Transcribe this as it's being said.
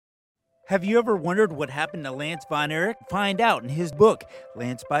Have you ever wondered what happened to Lance Von Erich? Find out in his book,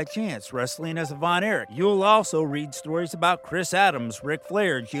 Lance by Chance, Wrestling as a Von Erich. You'll also read stories about Chris Adams, Ric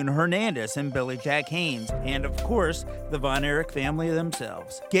Flair, June Hernandez, and Billy Jack Haynes, and of course, the Von Erich family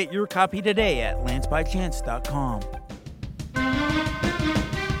themselves. Get your copy today at lancebychance.com.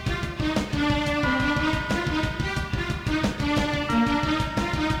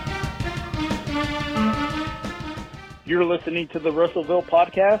 You're listening to the Russellville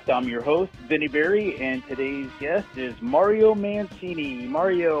Podcast. I'm your host, Vinny Berry, and today's guest is Mario Mancini.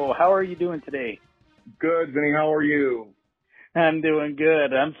 Mario, how are you doing today? Good, Vinny. How are you? I'm doing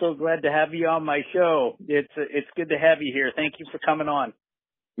good. I'm so glad to have you on my show. It's good to have you here. Thank you for coming on.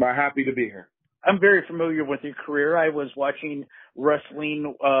 I'm happy to be here. I'm very familiar with your career. I was watching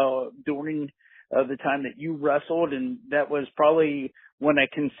wrestling during the time that you wrestled, and that was probably when I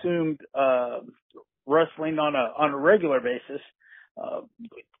consumed wrestling on a regular basis.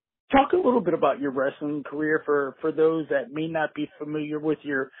 Talk a little bit about your wrestling career for those that may not be familiar with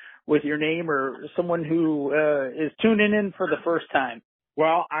your name, or someone who is tuning in for the first time.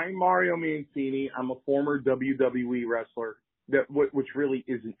 Well, I'm Mario Mancini. I'm a former WWE wrestler, which really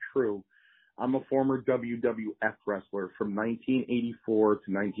isn't true. I'm a former WWF wrestler from 1984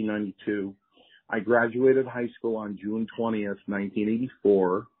 to 1992. I graduated high school on June 20th,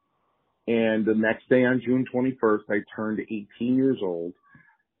 1984. And the next day on June 21st, I turned 18 years old.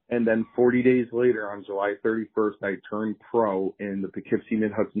 And then 40 days later, on July 31st, I turned pro in the Poughkeepsie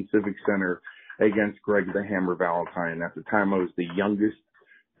Mid-Hudson Civic Center against Greg the Hammer Valentine. At the time, I was the youngest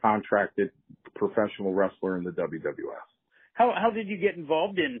contracted professional wrestler in the WWF. How did you get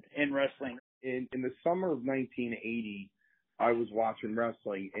involved in wrestling? In the summer of 1980, I was watching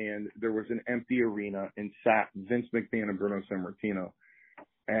wrestling, and there was an empty arena, and sat Vince McMahon and Bruno Sammartino.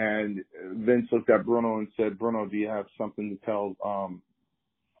 And Vince looked at Bruno and said, "Bruno, do you have something to tell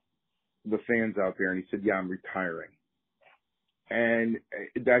the fans out there?" And he said, "Yeah, I'm retiring." And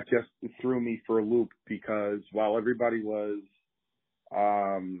that just threw me for a loop, because while everybody was,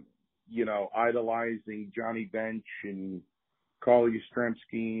 idolizing Johnny Bench and Carl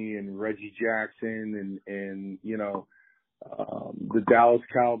Yastrzemski and Reggie Jackson and the Dallas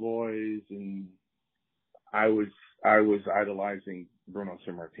Cowboys, and I was idolizing Bruno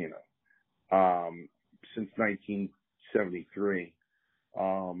Sammartino since 1973,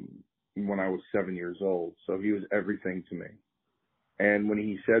 when I was 7 years old. So he was everything to me. And when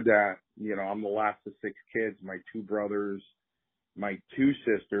he said that, I'm the last of 6 kids, my 2 brothers, my 2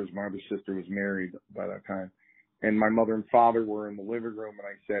 sisters. My other sister was married by that time. And my mother and father were in the living room, and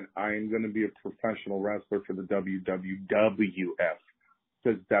I said, I am going to be a professional wrestler for the WWF.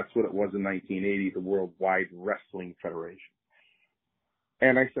 Because that's what it was in 1980, the Worldwide Wrestling Federation.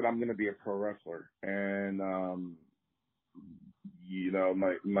 And I said, I'm going to be a pro wrestler. And,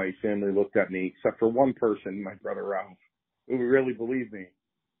 my family looked at me, except for one person, my brother Ralph, who really believed me,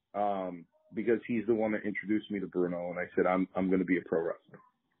 because he's the one that introduced me to Bruno. And I said, I'm going to be a pro wrestler.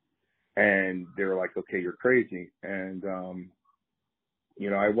 And they were like, okay, you're crazy. And,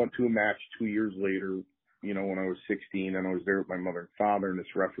 I went to a match 2 years later, when I was 16, and I was there with my mother and father, and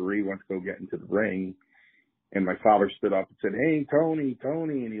this referee went to go get into the ring. And my father stood up and said, "Hey, Tony."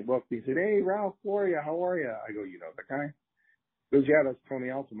 And he looked, he said, "Hey, Ralph, how are you? I go, "You know that guy?" He goes, "Yeah, that's Tony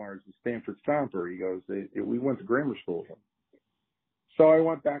Altomare, the Stanford Stomper." He goes, "We went to grammar school with him." So I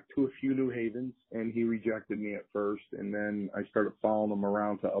went back to a few New Havens, and he rejected me at first. And then I started following him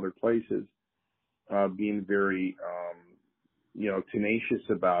around to other places, being very, tenacious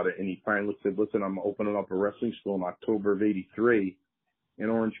about it. And he finally said, "Listen, I'm opening up a wrestling school in October of '83 in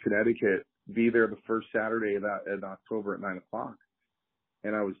Orange, Connecticut. Be there the first Saturday in October at 9:00.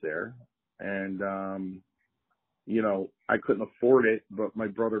 And I was there. And, I couldn't afford it, but my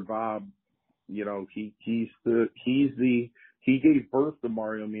brother Bob, he gave birth to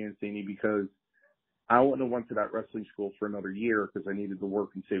Mario Mancini, because I wouldn't have went to that wrestling school for another year, because I needed to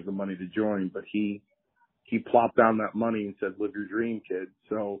work and save the money to join. But he plopped down that money and said, "Live your dream, kid."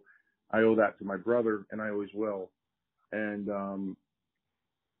 So I owe that to my brother, and I always will. And,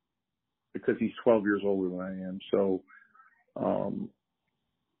 because he's 12 years older than I am. So,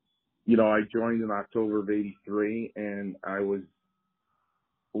 I joined in October of '83, and I was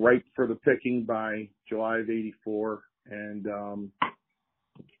ripe for the picking by July of '84. And,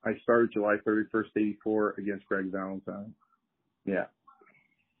 I started July 31st, '84 against Greg Valentine. Yeah.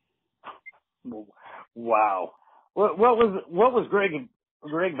 Wow. What was Greg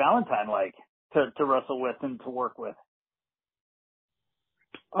Valentine like to wrestle with and to work with?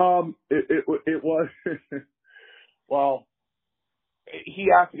 It was, well,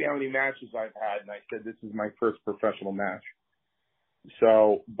 he asked me how many matches I've had, and I said, this is my first professional match.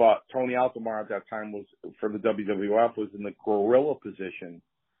 So, but Tony Altomare at that time was, for the WWF, was in the gorilla position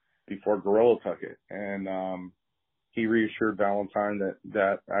before Gorilla took it. And, he reassured Valentine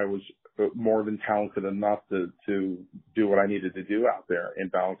that I was more than talented enough to do what I needed to do out there.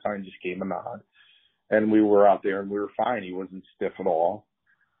 And Valentine just gave a nod. And we were out there and we were fine. He wasn't stiff at all.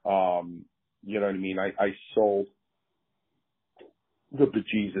 You know what I mean? I sold the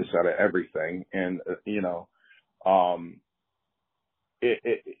bejesus out of everything. And,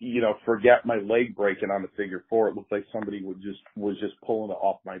 forget my leg breaking on the figure four. It looked like somebody was just pulling it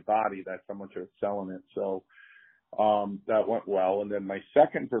off my body. That's how much I was selling it. So, that went well. And then my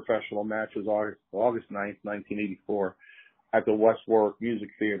second professional match was August 9th, 1984 at the West Warwick Music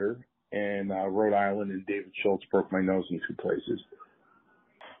Theater in Rhode Island, and David Schultz broke my nose in 2 places.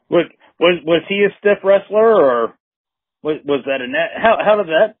 Was he a stiff wrestler, or was that a net? How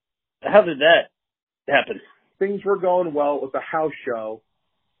did that happen? Things were going well. It was a house show,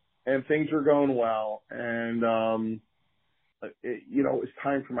 and things were going well. And, it was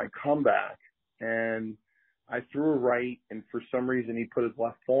time for my comeback. And I threw a right, and for some reason he put his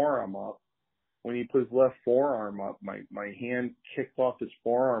left forearm up. When he put his left forearm up, my hand kicked off his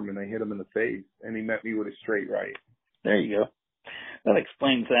forearm, and I hit him in the face, and he met me with a straight right. There you go. That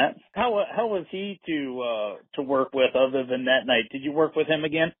explains that. How was he to work with other than that night? Did you work with him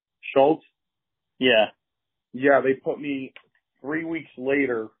again? Schultz? Yeah. Yeah, they put me 3 weeks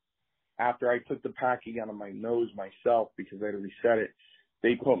later, after I took the packing out of my nose myself because I had to reset it.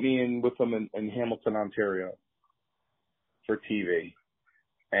 They put me in with them in Hamilton, Ontario for TV.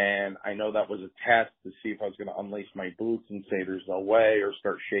 And I know that was a test to see if I was going to unlace my boots and say there's no way, or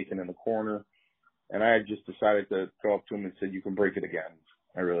start shaking in the corner. And I had just decided to go up to him and said, you can break it again.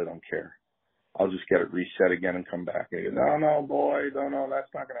 I really don't care. I'll just get it reset again and come back. And he goes, no, boy, no,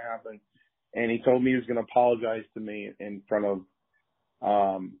 that's not going to happen. And he told me he was going to apologize to me in front of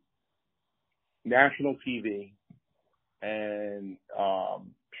national TV. And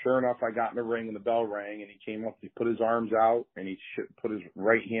sure enough, I got in the ring and the bell rang, and he came up, he put his arms out, and he put his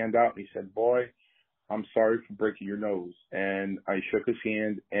right hand out, and he said, boy, I'm sorry for breaking your nose. And I shook his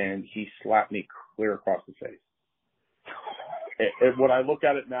hand, and he slapped me clear across the face. And when I look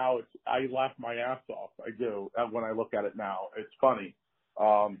at it now, I laugh my ass off. I do. When I look at it now, it's funny.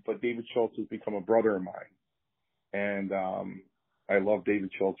 But David Schultz has become a brother of mine. And I love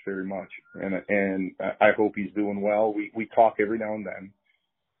David Schultz very much, and I hope he's doing well. We talk every now and then,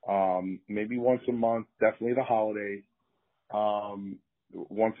 maybe once a month, definitely the holidays.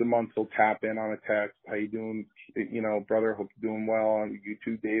 Once a month he'll tap in on a text. How you doing? Brother, hope you're doing well. And you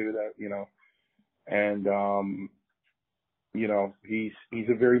too, David. And he's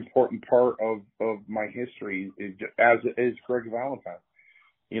a very important part of my history, as is Greg Valentine.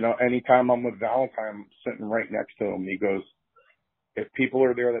 Anytime I'm with Valentine, I'm sitting right next to him. He goes, if people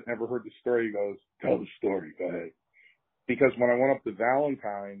are there that never heard the story, he goes, tell the story, go ahead. Because when I went up to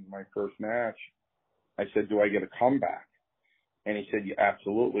Valentine, my first match, I said, do I get a comeback? And he said, yeah,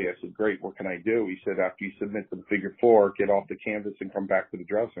 absolutely. I said, great, what can I do? He said, after you submit to the figure four, get off the canvas and come back to the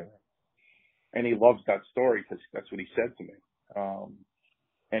dressing room. And he loves that story because that's what he said to me.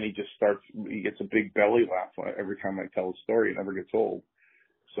 And he gets a big belly laugh every time I tell a story. It never gets old.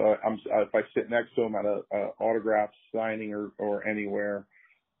 So if I sit next to him at a autograph signing or anywhere,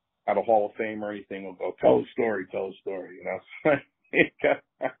 at a Hall of Fame or anything, he'll go, tell a story.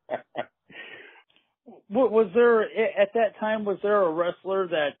 Was there, at that time, was there a wrestler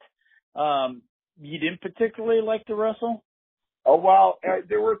that you didn't particularly like to wrestle? Oh, well,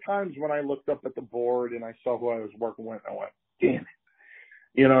 there were times when I looked up at the board and I saw who I was working with, and I went, damn it.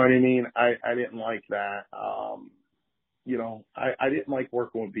 You know what I mean? I didn't like that. I didn't like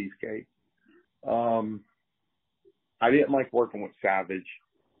working with Beefcake. I didn't like working with Savage.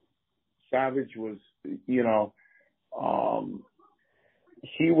 Savage was, he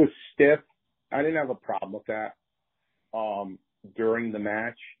was stiff. I didn't have a problem with that during the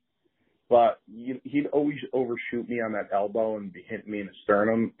match, but he'd always overshoot me on that elbow and be hitting me in the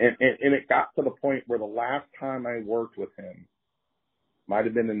sternum. And it got to the point where the last time I worked with him, might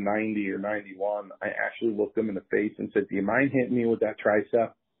have been in 90 or 91, I actually looked him in the face and said, do you mind hitting me with that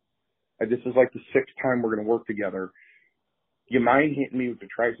tricep? This is like the 6th time we're going to work together. Do you mind hitting me with the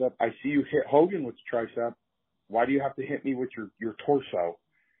tricep? I see you hit Hogan with the tricep. Why do you have to hit me with your torso?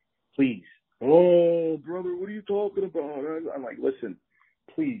 Please. Oh, brother, what are you talking about? I'm like, listen,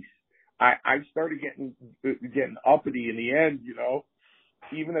 please. I started getting uppity in the end,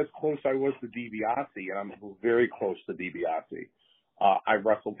 even as close I was to DiBiase, and I'm very close to DiBiase. I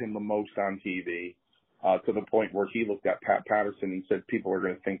wrestled him the most on TV, to the point where he looked at Pat Patterson and said, people are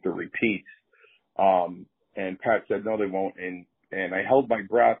going to think they're repeats. And Pat said, no, they won't. And And I held my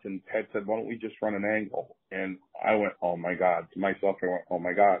breath, and Ted said, why don't we just run an angle? And I went, oh my God. To myself, I went, oh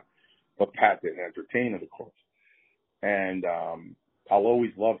my God. But Pat didn't entertain it, of course. And I'll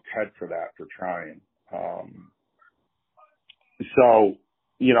always love Ted for that, for trying. So,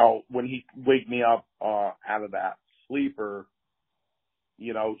 you know, when he wake me up out of that sleeper,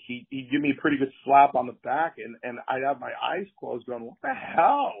 you know, he'd give me a pretty good slap on the back, and I'd have my eyes closed going, what the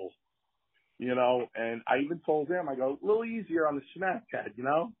hell? You know, and I even told him, I go, a little easier on the smack, Ted, you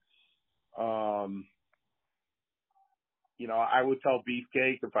know? You know, I would tell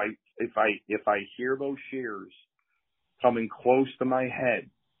Beefcake, if I hear those shears coming close to my head,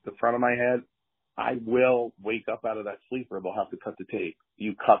 the front of my head, I will wake up out of that sleeper. They'll have to cut the tape.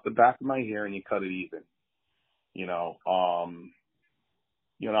 You cut the back of my hair and you cut it even. You know,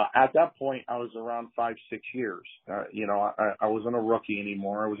 at that point I was around 5-6 years. You know, I wasn't a rookie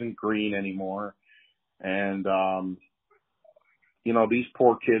anymore. I wasn't green anymore. And, you know, these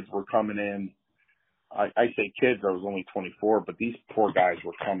poor kids were coming in. I say kids, I was only 24, but these poor guys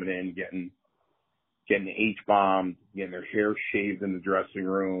were coming in, getting H-bombed, getting their hair shaved in the dressing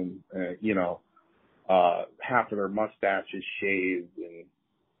room, you know, half of their mustaches shaved, and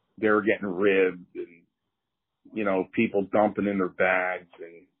they were getting ribbed, and, you know, people dumping in their bags,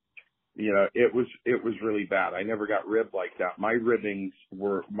 and, you know, it was really bad. I never got ribbed like that. My ribbings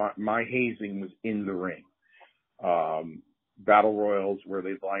were, my hazing was in the ring. Battle royals where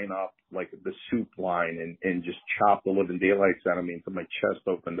they'd line up like the soup line and just chop the living daylights out of me until my chest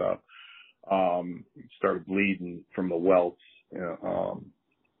opened up. Started bleeding from the welts.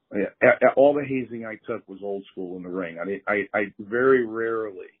 All the hazing I took was old school in the ring. I very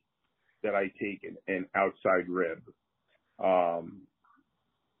rarely did I take an outside rib.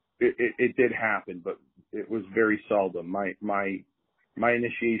 It did happen, but it was very seldom. My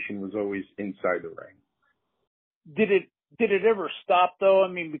initiation was always inside the ring. Did it ever stop though? I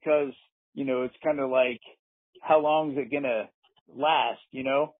mean, because, you know, it's kind of like, how long is it going to last, you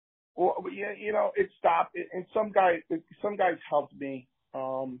know? Well, yeah, you know, it stopped. And some guys helped me,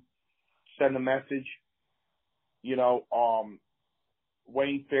 send a message. You know,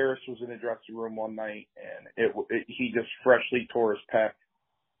 Wayne Ferris was in the dressing room one night, and he just freshly tore his pec,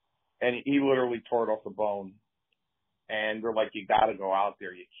 and he literally tore it off the bone. And they're like, you got to go out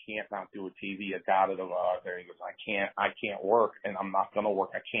there. You can't not do a TV. You got to go out there. He goes, I can't work, and I'm not going to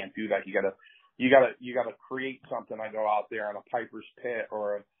work. I can't do that. You got to create something. I go out there on a Piper's Pit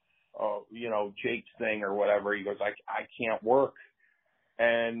or you know, Jake's thing or whatever. He goes, I can't work.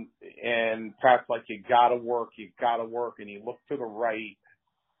 And Pat's like, you got to work. And he looked to the right,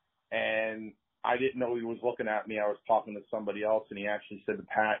 and I didn't know he was looking at me. I was talking to somebody else, and he actually said to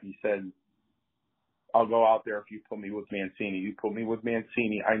Pat, he said, I'll go out there if you put me with Mancini. You put me with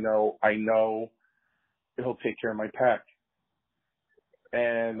Mancini, I know he'll take care of my pec.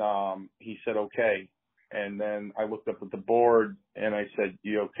 And he said, okay. And then I looked up at the board, and I said,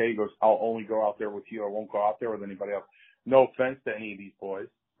 you okay? He goes, I'll only go out there with you. I won't go out there with anybody else. No offense to any of these boys.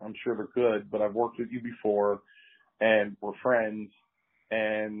 I'm sure they're good, but I've worked with you before, and we're friends,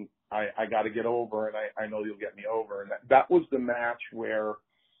 and I got to get over, and I know you'll get me over. And that was the match where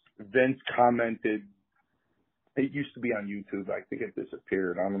Vince commented. It used to be on YouTube. I think it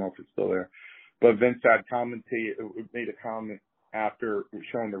disappeared. I don't know if it's still there. But Vince had made a comment after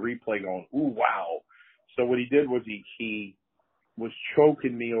showing the replay going, ooh, wow. So what he did was he was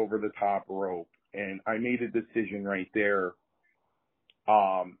choking me over the top rope, and I made a decision right there.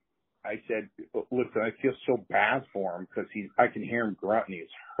 I said, listen, I feel so bad for him because I can hear him grunting. He's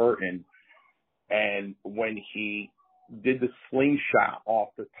hurting. And when he did the slingshot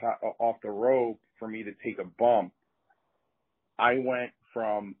off the rope for me to take a bump, I went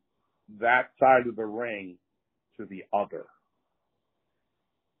from that side of the ring to the other.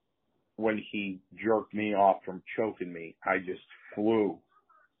 When he jerked me off from choking me, I just flew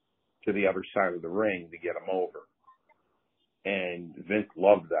to the other side of the ring to get him over. And Vince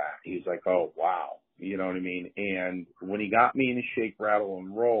loved that. He's like, oh, wow. You know what I mean? And when he got me in a shake, rattle,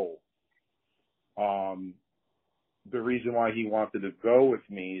 and roll, the reason why he wanted to go with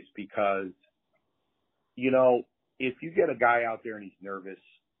me is because, you know, if you get a guy out there and he's nervous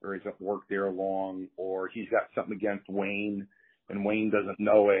or he's at work there long or he's got something against Wayne and Wayne doesn't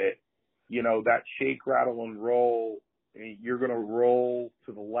know it, you know, that shake, rattle, and roll, you're going to roll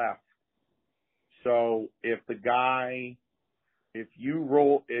to the left. So if you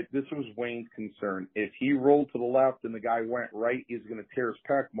roll, this was Wayne's concern. If he rolled to the left and the guy went right, he's going to tear his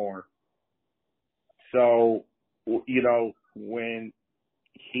pec more. So, you know, when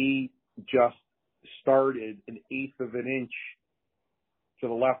he just started an eighth of an inch to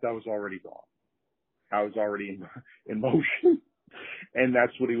the left, I was already gone. I was already in motion. And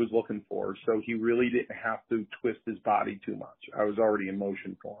that's what he was looking for. So he really didn't have to twist his body too much. I was already in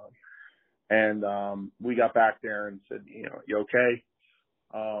motion for him. And we got back there and said, you okay?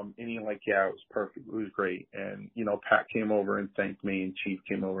 And he like, yeah, it was perfect. It was great. And, Pat came over and thanked me, and Chief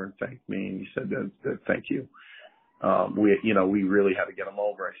came over and thanked me, and he said, thank you. We really had to get him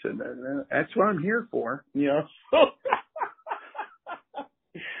over. I said, that's what I'm here for,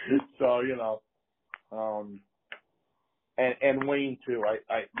 So, and Wayne too.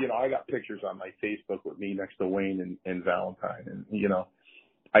 I got pictures on my Facebook with me next to Wayne and Valentine, and,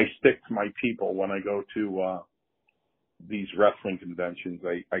 I stick to my people when I go to, these wrestling conventions.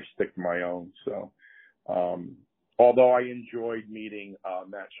 I stick to my own. So, although I enjoyed meeting,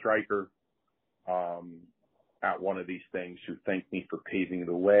 Matt Stryker, at one of these things, who thanked me for paving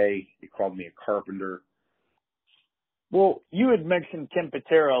the way. He called me a carpenter. Well, you had mentioned Ken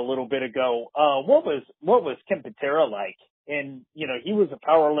Patera a little bit ago. What was Ken Patera like? And, he was a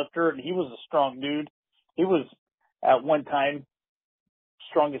power lifter and he was a strong dude. He was at one time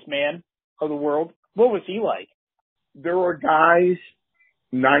strongest man of the world. What was he like? There were guys,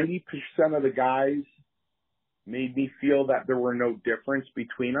 90% of the guys made me feel that there were no difference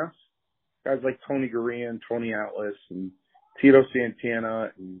between us. Guys like Tony Gurria and Tony Atlas and Tito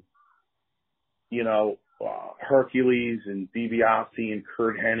Santana and, Hercules and DiBiase and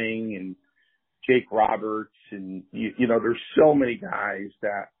Kurt Hennig and Jake Roberts. And, there's so many guys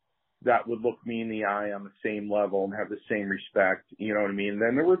that would look me in the eye on the same level and have the same respect. You know what I mean? And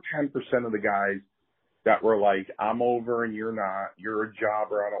then there were 10% of the guys that were like, I'm over and you're not. You're a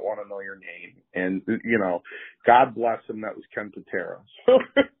jobber. I don't want to know your name. And, God bless him. That was Ken Patera. So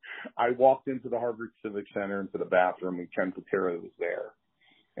I walked into the Harvard Civic Center, into the bathroom, and Ken Patera was there.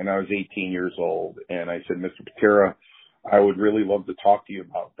 And I was 18 years old. And I said, Mr. Patera, I would really love to talk to you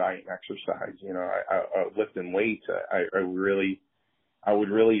about diet and exercise. I lifting weights. I would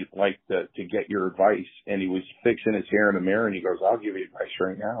really like to get your advice. And he was fixing his hair in the mirror, and he goes, I'll give you advice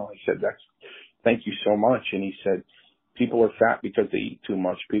right now. I said, thank you so much. And he said, people are fat because they eat too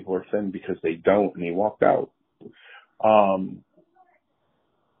much. People are thin because they don't. And he walked out.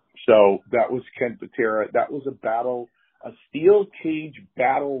 So that was Ken Patera. That was a steel cage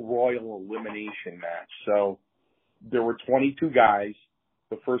battle royal elimination match. So there were 22 guys.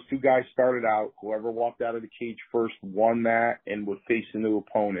 The first two guys started out. Whoever walked out of the cage first won that and would face a new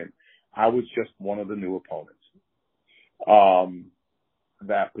opponent. I was just one of the new opponents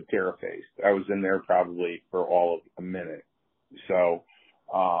that Patera faced. I was in there probably for all of a minute. So,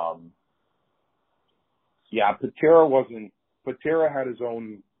 Patera had his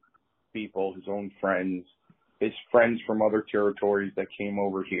own people, his own friends, his friends from other territories that came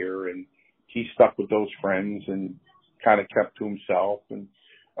over here, and he stuck with those friends and kind of kept to himself. And,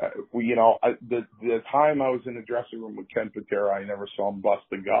 the time I was in the dressing room with Ken Patera, I never saw him bust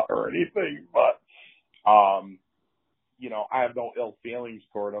a gut or anything, but, I have no ill feelings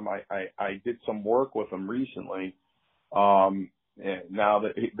toward him. I did some work with him recently. And now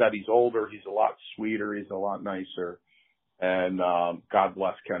that he's older, he's a lot sweeter. He's a lot nicer. And, God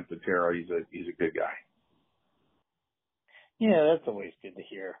bless Ken Patera. He's a good guy. Yeah, that's always good to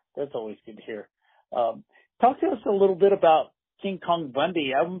hear. Talk to us a little bit about King Kong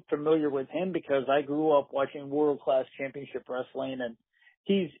Bundy. I'm familiar with him because I grew up watching World Class Championship Wrestling, and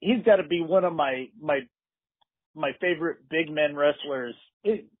he's got to be one of my favorite big men wrestlers.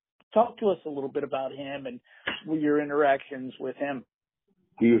 Talk to us a little bit about him and your interactions with him.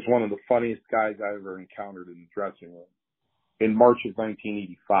 He was one of the funniest guys I ever encountered in the dressing room. In March of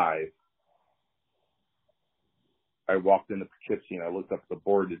 1985, I walked into Poughkeepsie and I looked up at the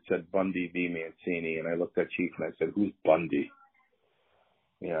board that said Bundy v. Mancini, and I looked at Chief and I said, who's Bundy?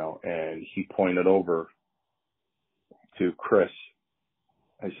 And he pointed over to Chris.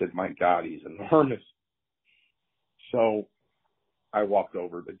 I said, my God, he's enormous. So I walked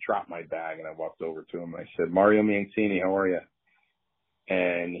over to drop my bag and I walked over to him and I said, Mario Mancini, how are you?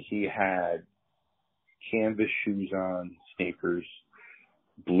 And he had canvas shoes on, sneakers,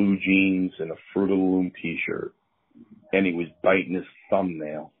 blue jeans, and a Fruit of the Loom t-shirt. And he was biting his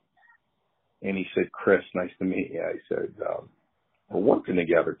thumbnail. And he said, Chris, nice to meet you. I said, we're working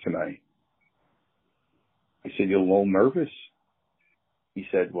together tonight. I said, you a little nervous? He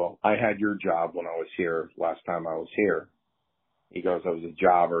said, well, I had your job when I was here, last time I was here. He goes, I was a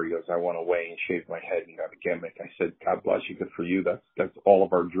jobber. He goes, I went away and shaved my head and got a gimmick. I said, God bless you, good for you. That's all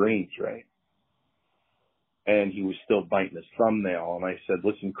of our dreams, right? And he was still biting his thumbnail. And I said,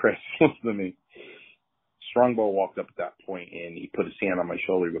 listen, Chris, listen to me. Strongbow walked up at that point and he put his hand on my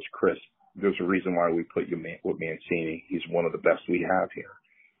shoulder. He goes, Chris, there's a reason why we put you with Mancini. He's one of the best we have here.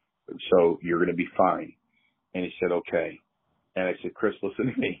 So you're going to be fine. And he said, okay. And I said, Chris,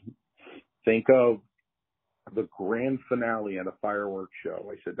 listen to me. Think of the grand finale at a fireworks show.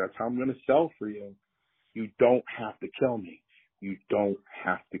 I said, that's how I'm going to sell for you. You don't have to kill me. You don't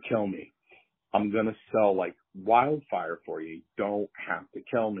have to kill me. I'm going to sell like wildfire for you. You don't have to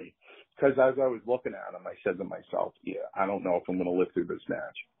kill me. Because as I was looking at him, I said to myself, yeah, I don't know if I'm going to live through this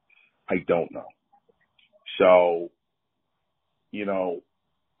match. I don't know. So, you know,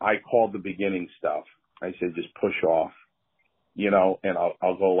 I called the beginning stuff. I said, just push off, you know, and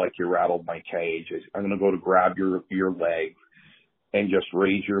I'll go like you rattled my cage. I'm going to go to grab your leg and just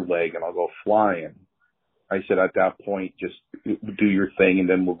raise your leg and I'll go flying. I said, at that point, just do your thing and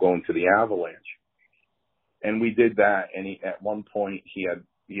then we'll go into the avalanche. And we did that. And at one point he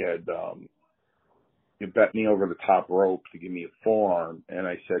bet me over the top rope to give me a forearm. And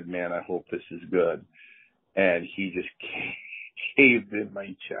I said, man, I hope this is good. And he just caved in my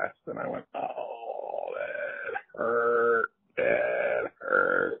chest. And I went, oh, that hurt. That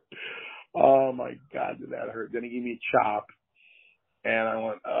hurt. Oh my God, did that hurt? Then he gave me a chop. And I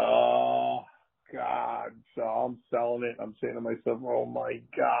went, oh God. So I'm selling it. I'm saying to myself, oh my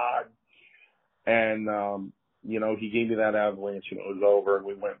God. And, you know, he gave me that avalanche and it was over and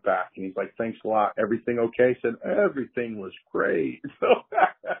we went back and he's like, thanks a lot. Everything okay? I said, everything was great.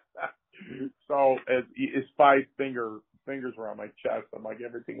 So his five fingers were on my chest. I'm like,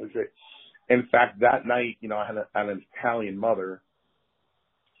 everything was great. In fact, that night, you know, I had an Italian mother,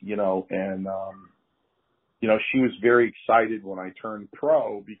 you know, and, you know, she was very excited when I turned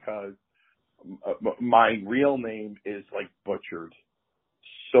pro because my real name is like butchered,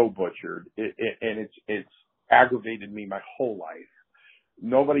 so butchered. And it's aggravated me my whole life.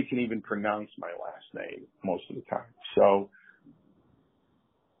 Nobody can even pronounce my last name most of the time. So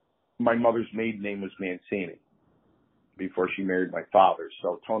my mother's maiden name was Mancini before she married my father.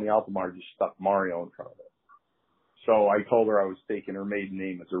 So Tony Altomar just stuck Mario in front of it. So I told her I was taking her maiden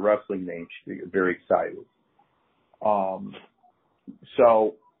name as a wrestling name. She got very excited.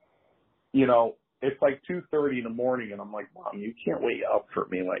 So, you know, it's like 2:30 in the morning and I'm like, Mom, you can't wait up for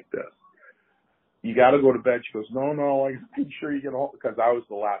me like this. You got to go to bed. She goes, no, I make sure you get home because I was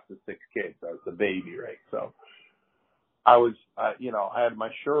the last of 6 kids. I was the baby, right? So I was, you know, I had my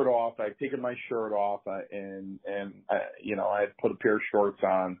shirt off. I had taken my shirt off and you know, I had put a pair of shorts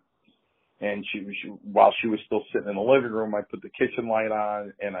on. And she while she was still sitting in the living room, I put the kitchen light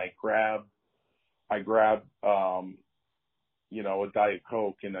on and I grabbed, you know, a Diet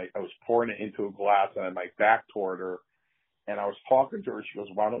Coke and I was pouring it into a glass and I had my back toward her and I was talking to her. She goes,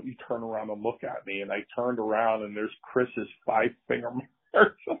 why don't you turn around and look at me? And I turned around and there's Chris's 5-finger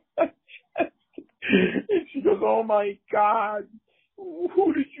marks on my chest. And she goes, oh my God,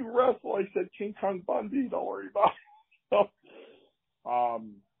 who did you wrestle? I said, King Kong Bundy, don't worry about it. So,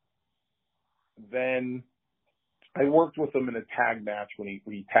 then I worked with him in a tag match when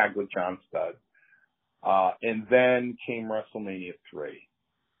he tagged with John Studd. And then came WrestleMania 3.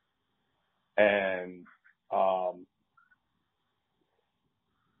 And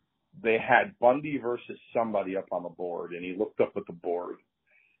they had Bundy versus somebody up on the board. And he looked up at the board.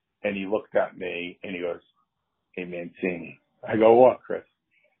 And he looked at me. And he goes, hey, Mancini. I go, what, Chris?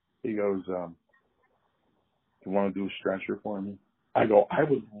 He goes, you want to do a stretcher for me? I go, I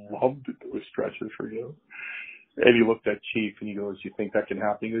would love to do a stretcher for you. And he looked at Chief and he goes, you think that can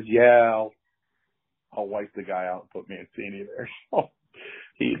happen? He goes, yeah, I'll wipe the guy out and put Mancini there. So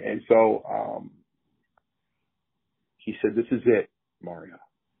he said, this is it, Mario.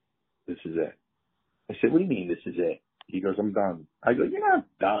 This is it. I said, what do you mean this is it? He goes, I'm done. I go, you're not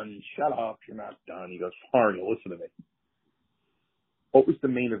done. Shut up. You're not done. He goes, Mario, listen to me. What was the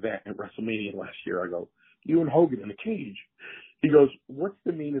main event at WrestleMania last year? I go, you and Hogan in a cage. He goes, what's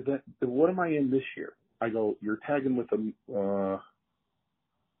the main event? What am I in this year? I go, you're tagging with them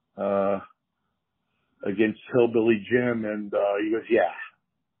against Hillbilly Jim. And he goes, yeah,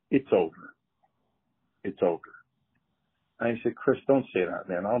 it's over. It's over. I said, Chris, don't say that,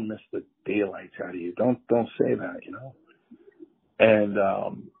 man. I'll miss the daylights out of you. Don't say that, you know. And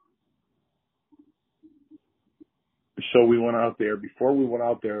so we went out there. Before we went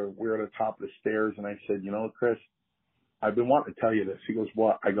out there, we were at the top of the stairs, and I said, you know, Chris, I've been wanting to tell you this. He goes,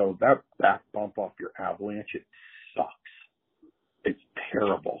 what? I go, that back bump off your avalanche, it sucks. It's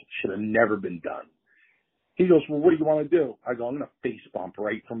terrible. Should have never been done. He goes, well, what do you want to do? I go, I'm going to face bump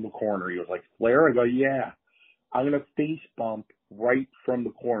right from the corner. He goes, like, Flair? I go, yeah. I'm going to face bump right from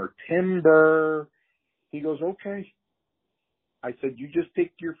the corner. Timber. He goes, okay. I said, you just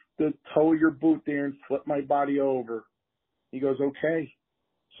take the toe of your boot there and flip my body over. He goes, okay.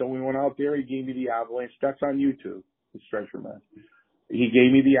 So we went out there. He gave me the avalanche. That's on YouTube, the stretcher match. He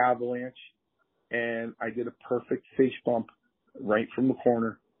gave me the avalanche, and I did a perfect face bump right from the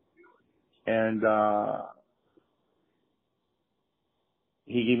corner. And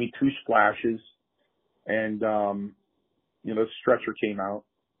he gave me 2 splashes. And, the stretcher came out.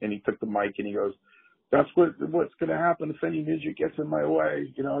 And he took the mic and he goes, that's what's going to happen if any midget gets in my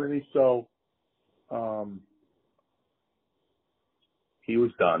way. You know what I mean? So he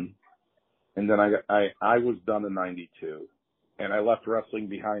was done. And then I was done in 92. And I left wrestling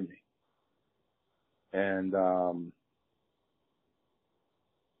behind me. And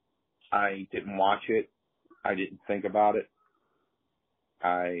I didn't watch it. I didn't think about it.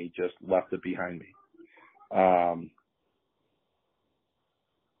 I just left it behind me.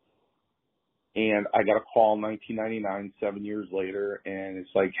 And I got a call in 1999, 7 years later, and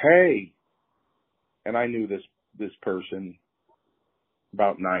it's like, hey, and I knew this person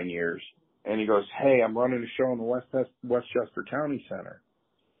about 9 years, and he goes, hey, I'm running a show in the Westchester County Center.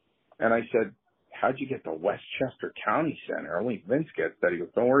 And I said, how'd you get to Westchester County Center? Only Vince gets that. He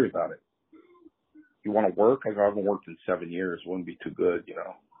goes, don't worry about it. You want to work? I go, I haven't worked in 7 years. Wouldn't be too good,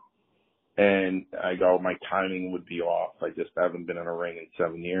 And I go, my timing would be off. I just haven't been in a ring in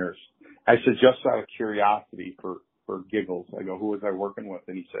 7 years. I said, just out of curiosity, for giggles, I go, who was I working with?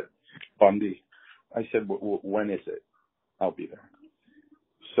 And he said, Bundy. I said, when is it? I'll be there.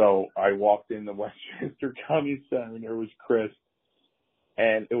 So I walked in the Westchester County Center, and there was Chris.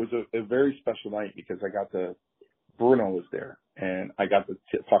 And it was a very special night because Bruno was there. And I got to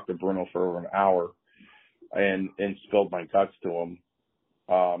talk to Bruno for over an hour and spilled my guts to him.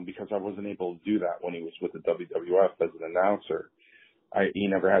 Because I wasn't able to do that when he was with the WWF as an announcer. He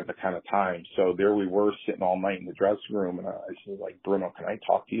never had the kind of time. So there we were sitting all night in the dressing room, and I said, like, Bruno, can I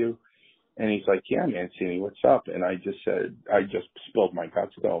talk to you? And he's like, yeah, Mancini, what's up? And I just said, I just spilled my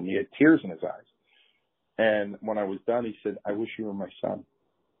guts to him. He had tears in his eyes. And when I was done, he said, I wish you were my son.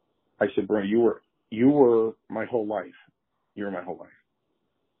 I said, Bruno, you were my whole life. You were my whole life.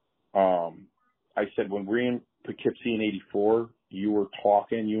 I said, when we were in Poughkeepsie in 84, you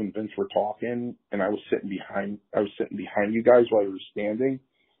and Vince were talking, and I was sitting behind you guys while you were standing,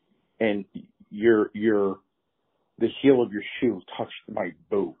 and the heel of your shoe touched my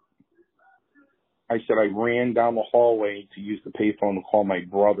boot. I said, I ran down the hallway to use the payphone to call my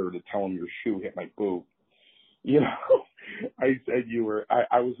brother to tell him your shoe hit my boot. I said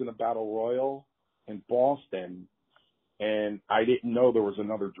I was in a battle royal in Boston, and I didn't know there was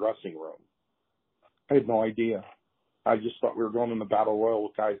another dressing room. I had no idea. I just thought we were going in the battle royal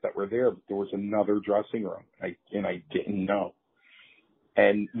with guys that were there, but there was another dressing room, and I didn't know.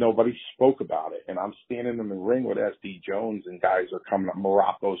 And nobody spoke about it. And I'm standing in the ring with SD Jones, and guys are coming up.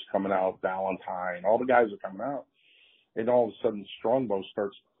 Morocco's coming out, Valentine, all the guys are coming out. And all of a sudden, Strongbow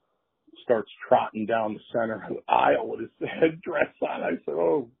starts trotting down the center of the aisle with his headdress on. I said,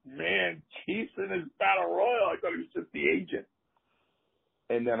 oh, man, Chief's in his battle royal. I thought he was just the agent.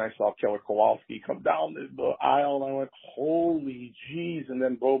 And then I saw Killer Kowalski come down the aisle, and I went, holy jeez. And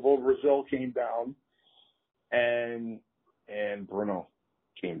then Bobo Brazil came down, and Bruno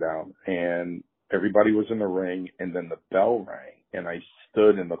came down, and everybody was in the ring, and then the bell rang, and I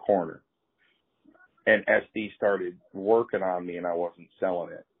stood in the corner. And SD started working on me, and I wasn't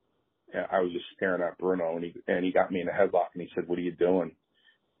selling it. And I was just staring at Bruno, and he got me in a headlock, and he said, what are you doing?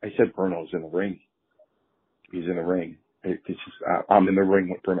 I said, Bruno's in the ring. He's in the ring. It's just, I'm in the ring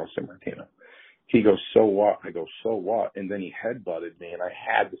with Bruno Sammartino. He goes, so what? I go, so what? And then he headbutted me, and I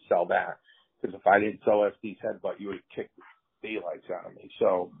had to sell that. Because if I didn't sell SD's headbutt, you would have kicked the daylights out of me.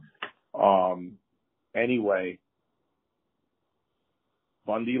 So, anyway,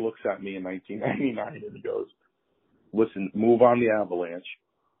 Bundy looks at me in 1999, and he goes, listen, move on the Avalanche,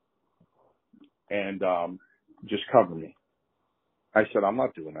 and just cover me. I said, I'm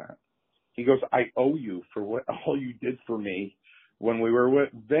not doing that. He goes, I owe you for what all you did for me when we were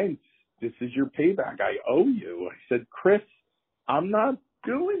with Vince. This is your payback. I owe you. I said, Chris, I'm not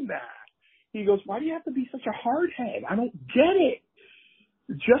doing that. He goes, why do you have to be such a hardhead? I don't get it.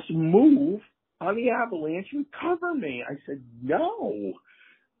 Just move on the Avalanche and cover me. I said, no.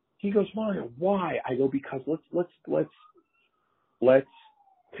 He goes, Mario, why? I go, because let's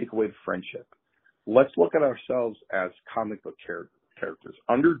take away the friendship. Let's look at ourselves as comic book characters.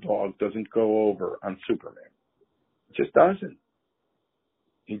 Underdog doesn't go over on Superman. It just doesn't.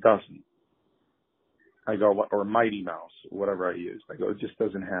 He doesn't. I go, or Mighty Mouse, whatever I used. I go, it just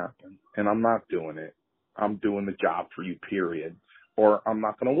doesn't happen. And I'm not doing it. I'm doing the job for you, period. Or I'm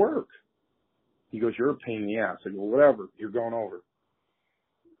not going to work. He goes, you're a pain in the ass. I go, whatever. You're going over.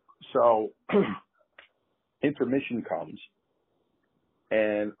 So intermission comes,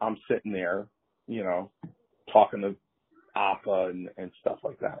 and I'm sitting there, talking to Appa and stuff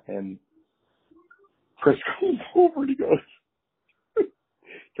like that. And Chris comes over and he goes,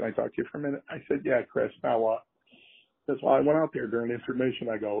 can I talk to you for a minute? I said, yeah, Chris, now what? That's why I went out there during information.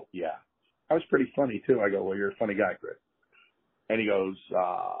 I go, yeah. I was pretty funny, too. I go, well, you're a funny guy, Chris. And he goes,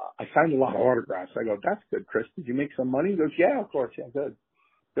 I signed a lot of autographs. I go, that's good, Chris. Did you make some money? He goes, yeah, of course. Yeah, good.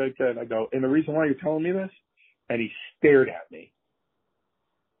 Good, good. I go, and the reason why you're telling me this? And he stared at me.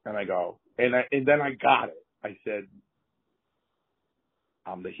 And I go, and then I got it. I said,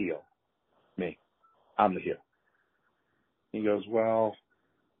 I'm the heel. Me. I'm the heel. He goes, well,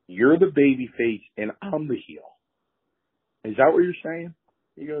 you're the baby face and I'm the heel. Is that what you're saying?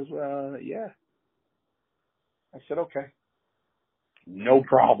 He goes, yeah. I said, okay. No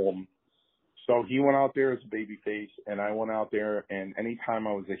problem. So he went out there as a baby face and I went out there, and anytime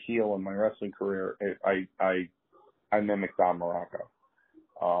I was a heel in my wrestling career, I mimicked Don Morocco.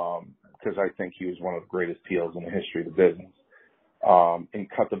 Because I think he was one of the greatest heels in the history of the business. And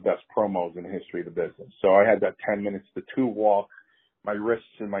cut the best promos in the history of the business. So I had that 10 minutes to 2 walk. My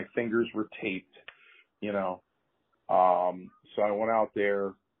wrists and my fingers were taped, you know. So I went out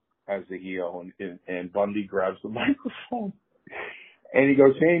there as the heel, and Bundy grabs the microphone. And he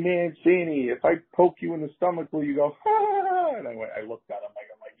goes, hey, Mancini, if I poke you in the stomach, will you go, ha? And I looked at him.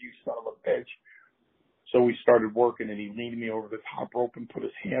 I'm like, you son of a bitch. So we started working, and he leaned me over the top rope and put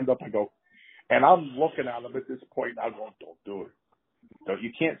his hand up. I go, and I'm looking at him at this point. I'm going, don't do it. So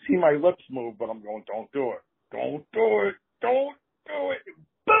you can't see my lips move, but I'm going, don't do it. Don't do it. Don't do it.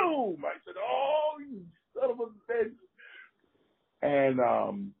 Boom! I said, oh, you son of a bitch. And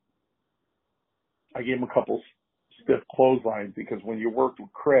I gave him a couple stiff clotheslines, because when you worked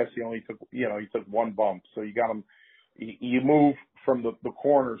with Chris, he only took, he took one bump. So you got him, you move from the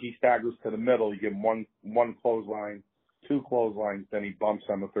corner, he staggers to the middle, you give him one clothesline, 2 clotheslines, then he bumps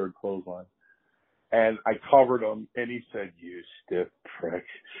on the 3rd clothesline. And I covered him, and he said, you stiff prick.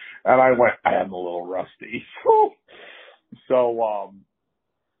 And I went, I'm a little rusty. So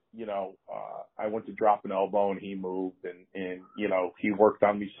I went to drop an elbow, and he moved, and he worked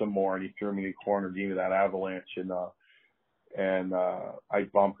on me some more, and he threw me in the corner, gave me that avalanche, and I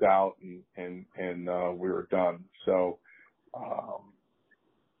bumped out, and we were done. So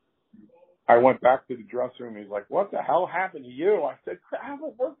I went back to the dressing room. He's like, what the hell happened to you? I said, I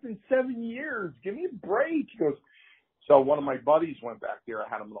haven't worked in 7 years. Give me a break. He goes, so one of my buddies went back there. I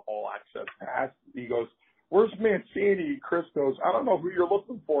had him an all-access pass. He goes, where's Mancini? Chris goes, I don't know who you're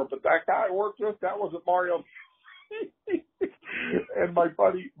looking for, but that guy I worked with, that wasn't Mario. And my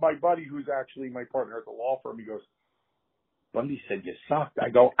buddy, who's actually my partner at the law firm, he goes, Bundy said you sucked. I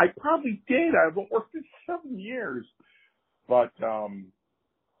go, I probably did. I haven't worked in 7 years. But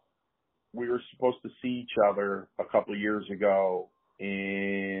we were supposed to see each other a couple of years ago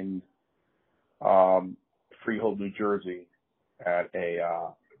in Freehold, New Jersey at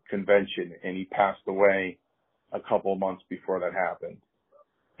a convention, and he passed away a couple of months before that happened.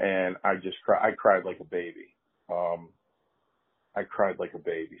 And I cried like a baby. I cried like a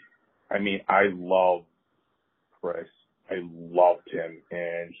baby. I mean, I love Chris. I loved him,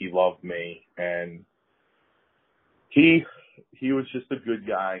 and he loved me, and he was just a good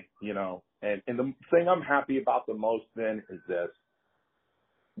guy, and the thing I'm happy about the most then is this.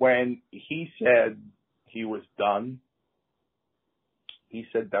 When he said he was done, he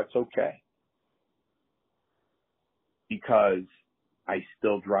said, that's okay, because I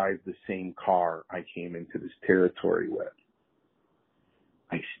still drive the same car I came into this territory with.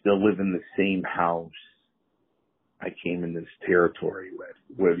 I still live in the same house I came in this territory with.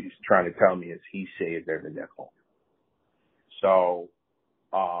 What he's trying to tell me is he saved every nickel. So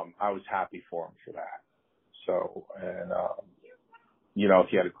I was happy for him for that. So, and he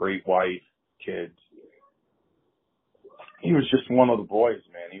had a great wife, kids. He was just one of the boys,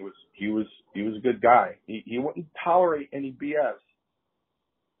 man. He was a good guy. He wouldn't tolerate any BS.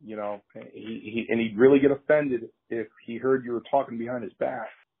 He'd really get offended if he heard you were talking behind his back.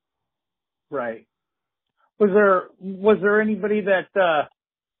 Right. Was there anybody that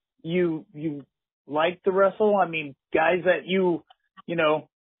you liked to wrestle? I mean, guys that you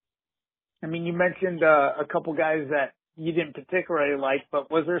mentioned a couple guys that you didn't particularly like,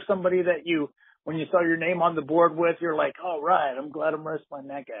 but was there somebody that you, when you saw your name on the board with, you're like, all right, I'm glad I'm wrestling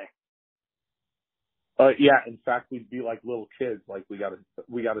that guy? Yeah, in fact, we'd be like little kids. Like we got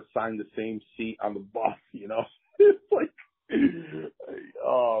to sign the same seat on the bus, It's like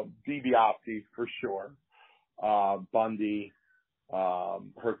DiBiase for sure. Bundy,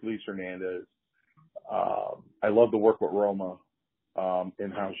 Hercules Hernandez. I love to work with Roma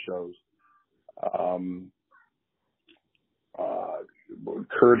in house shows.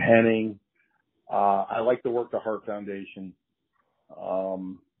 Kurt Hennig. I like to work the Hart Foundation.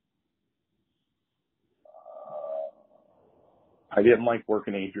 I didn't like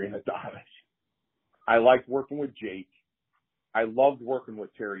working Adrian Adonis. I liked working with Jake. I loved working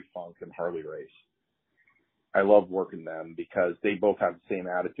with Terry Funk and Harley Race. I loved working them because they both have the same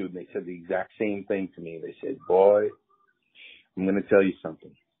attitude, and they said the exact same thing to me. They said, boy, I'm going to tell you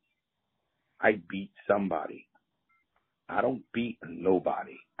something. I beat somebody. I don't beat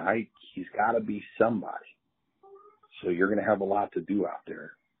nobody. He's got to be somebody. So you're going to have a lot to do out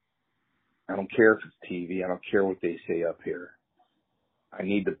there. I don't care if it's TV. I don't care what they say up here. I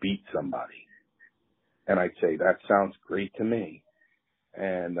need to beat somebody. And I'd say, that sounds great to me.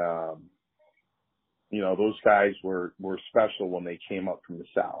 And, those guys were special when they came up from the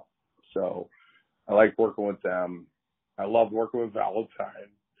South. So I like working with them. I loved working with Valentine.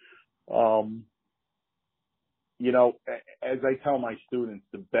 As I tell my students,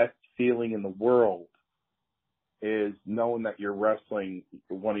 the best feeling in the world is knowing that you're wrestling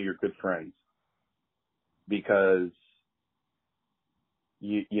one of your good friends, because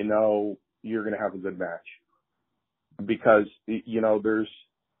you know you're going to have a good match, because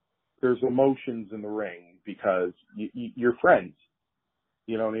there's emotions in the ring, because you're friends,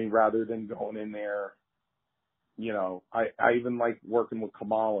 you know what I mean, rather than going in there. I even like working with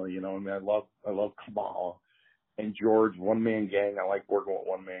Kamala, I love Kamala and George, one man gang. I like working with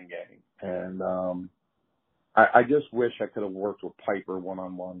one man gang. And, I just wish I could have worked with Piper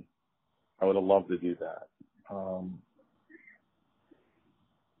one-on-one. I would have loved to do that.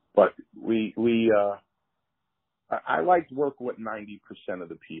 But I liked working with 90% of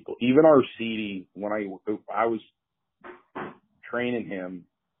the people. Even our CD, when I was training him,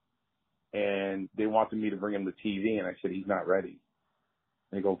 and they wanted me to bring him to TV, and I said, he's not ready.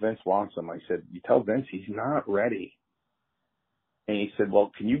 And they go, Vince wants him. I said, you tell Vince he's not ready. And he said, well,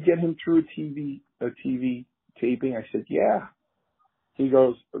 can you get him through a TV taping? I said, yeah. He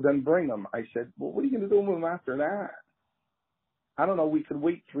goes, then bring him. I said, well, what are you going to do with him after that? I don't know. We could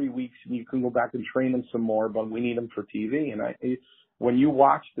wait 3 weeks and you can go back and train him some more, but we need him for TV. And when you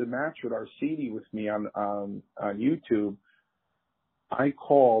watch the match with our CD with me on YouTube, I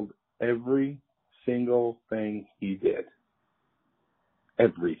called every single thing he did.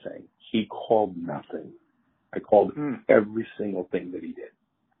 Everything. He called nothing. I called every single thing that he did.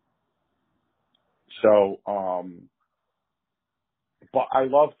 So, but I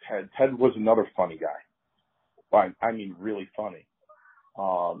love Ted. Ted was another funny guy. I mean, really funny.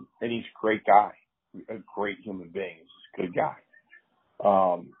 And he's a great guy, a great human being. He's a good guy.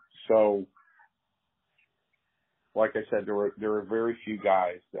 So, like I said, there were very few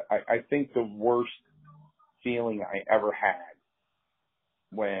guys that I think the worst feeling I ever had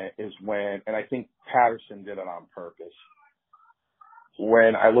when, and I think Patterson did it on purpose,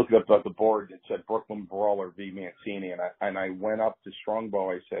 when I looked up at the board, it said Brooklyn Brawler v. Mancini, and I went up to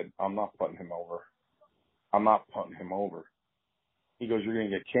Strongbow. I said, I'm not putting him over. I'm not putting him over. He goes, you're going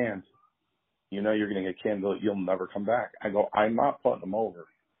to get canned. You know you're going to get canned. You'll never come back. I go, I'm not putting him over.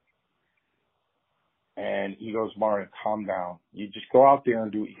 And he goes, Mario, calm down. You just go out there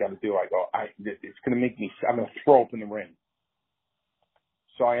and do what you got to do. I go, it's going to make me, I'm going to throw up in the ring.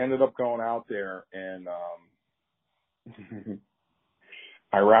 So I ended up going out there, and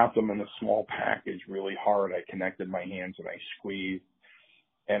I wrapped him in a small package really hard. I connected my hands and I squeezed,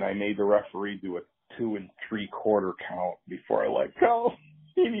 and I made the referee do a 2 3/4 count before I let go.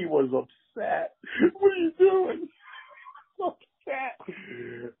 And he was upset. What are you doing? Upset.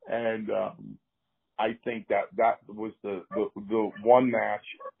 And I think that was the one match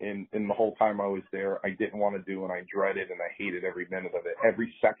in the whole time I was there I didn't want to do, and I dreaded and I hated every minute of it.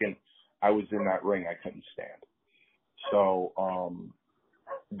 Every second I was in that ring, I couldn't stand. So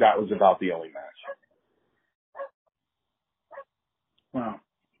that was about the only match. Wow.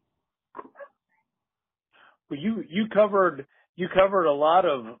 Well, you covered a lot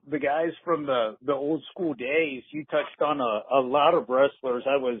of the guys from the old school days. You touched on a lot of wrestlers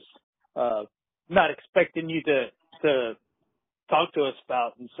I was not expecting you to talk to us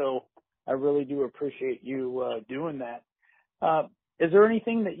about, and so I really do appreciate you doing that. Is there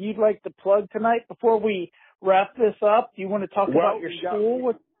anything that you'd like to plug tonight before we wrap this up? Do you want to talk about your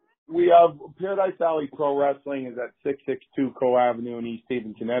school? We have Paradise Alley Pro Wrestling is at 662 Co Avenue in East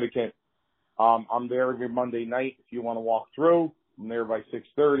Haven, Connecticut. I'm there every Monday night if you want to walk through. I'm there by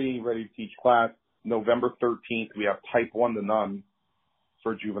 6:30, ready to teach class. November 13th, we have type 1 to none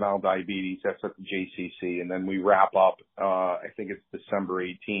for juvenile diabetes. That's at the JCC. And then we wrap up, I think it's December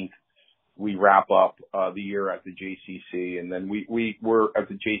 18th. We wrap up the year at the JCC. And then we were at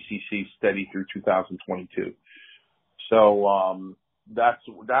the JCC steady through 2022. So that's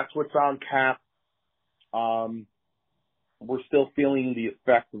what's on tap. We're still feeling the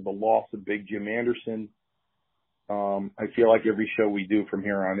effect of the loss of Big Jim Anderson. I feel like every show we do from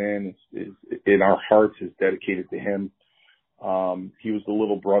here on in is in our hearts is dedicated to him. He was the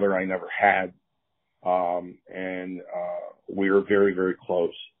little brother I never had. And we were very, very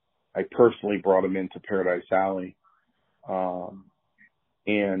close. I personally brought him into Paradise Alley.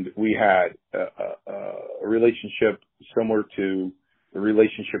 And we had a relationship similar to the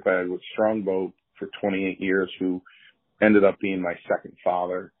relationship I had with Strongbow for 28 years, who ended up being my second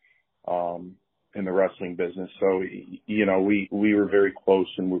father in the wrestling business. So, you know, we were very close,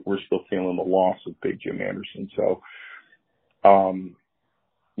 and we're still feeling the loss of Big Jim Anderson. So,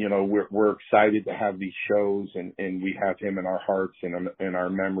 you know, we're excited to have these shows, and we have him in our hearts and in our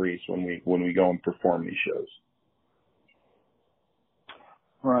memories when we go and perform these shows.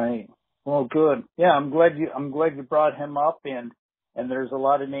 Right. Well, good. Yeah, I'm glad you brought him up, and there's a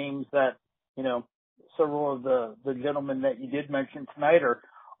lot of names that, you know, several of the gentlemen that you did mention tonight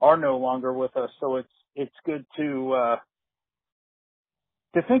are no longer with us. So it's good to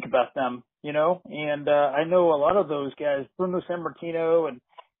think about them, you know. And I know a lot of those guys, Bruno Sammartino and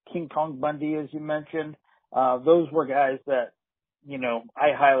King Kong Bundy, as you mentioned. Those were guys that, you know,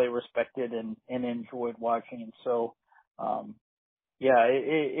 I highly respected and enjoyed watching. So, yeah,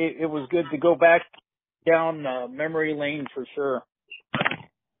 it was good to go back down memory lane for sure.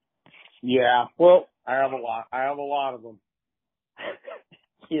 Yeah. Well, I have a lot of them.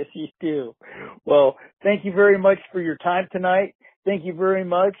 Yes, you do. Well, thank you very much for your time tonight. Thank you very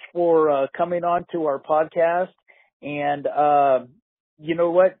much for coming on to our podcast. And you know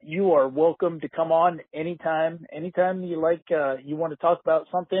what? You are welcome to come on anytime. Anytime you like, you want to talk about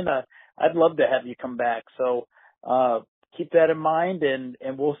something, I'd love to have you come back. So keep that in mind, and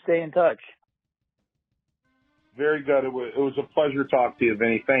we'll stay in touch. Very good. It was a pleasure talking to you,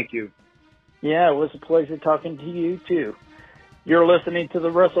 Vinny. Thank you. Yeah, it was a pleasure talking to you, too. You're listening to the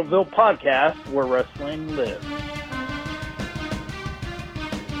Wrestleville Podcast, where wrestling lives.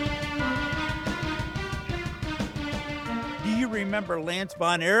 Do you remember Lance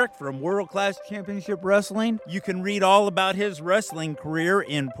Von Erich from World Class Championship Wrestling? You can read all about his wrestling career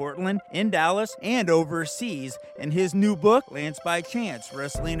in Portland, in Dallas, and overseas in his new book, Lance by Chance,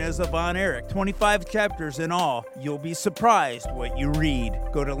 Wrestling as a Von Erich. 25 chapters in all. You'll be surprised what you read.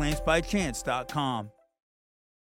 Go to lancebychance.com.